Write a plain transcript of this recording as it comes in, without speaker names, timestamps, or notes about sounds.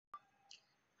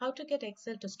How to get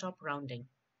Excel to stop rounding.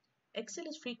 Excel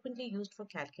is frequently used for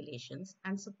calculations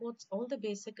and supports all the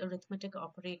basic arithmetic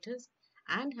operators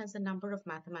and has a number of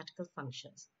mathematical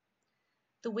functions.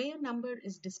 The way a number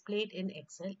is displayed in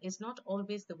Excel is not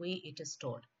always the way it is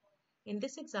stored. In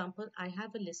this example, I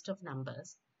have a list of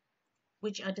numbers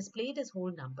which are displayed as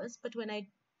whole numbers, but when I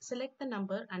select the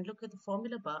number and look at the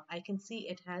formula bar, I can see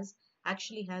it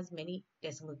actually has many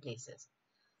decimal places.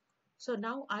 So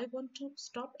now I want to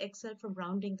stop Excel from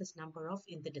rounding this number off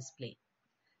in the display.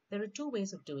 There are two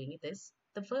ways of doing this.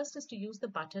 The first is to use the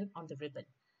button on the ribbon.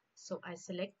 So I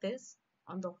select this.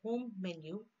 On the home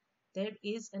menu, there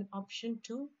is an option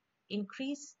to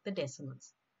increase the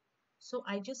decimals. So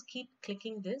I just keep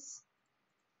clicking this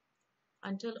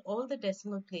until all the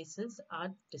decimal places are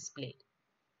displayed.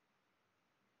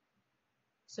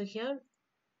 So here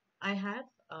I have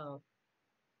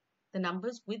the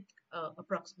numbers with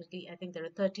approximately, I think there are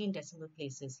 13 decimal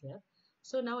places here.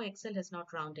 So now Excel has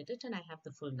not rounded it and I have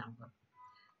the full number.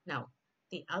 Now,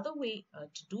 the other way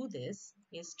to do this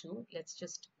is to, let's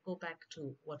just go back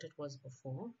to what it was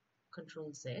before,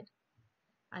 Control Z.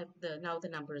 Now the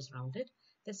number is rounded.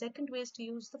 The second way is to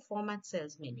use the Format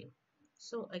Cells menu.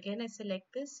 So again, I select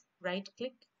this, right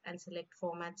click and select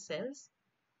Format Cells.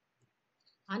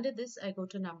 Under this, I go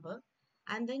to Number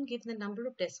and then give the number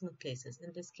of decimal places.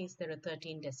 In this case, there are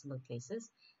 13 decimal places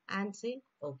and say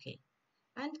OK.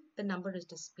 And the number is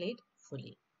displayed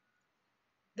fully.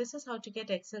 This is how to get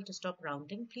Excel to stop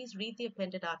rounding. Please read the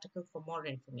appended article for more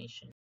information.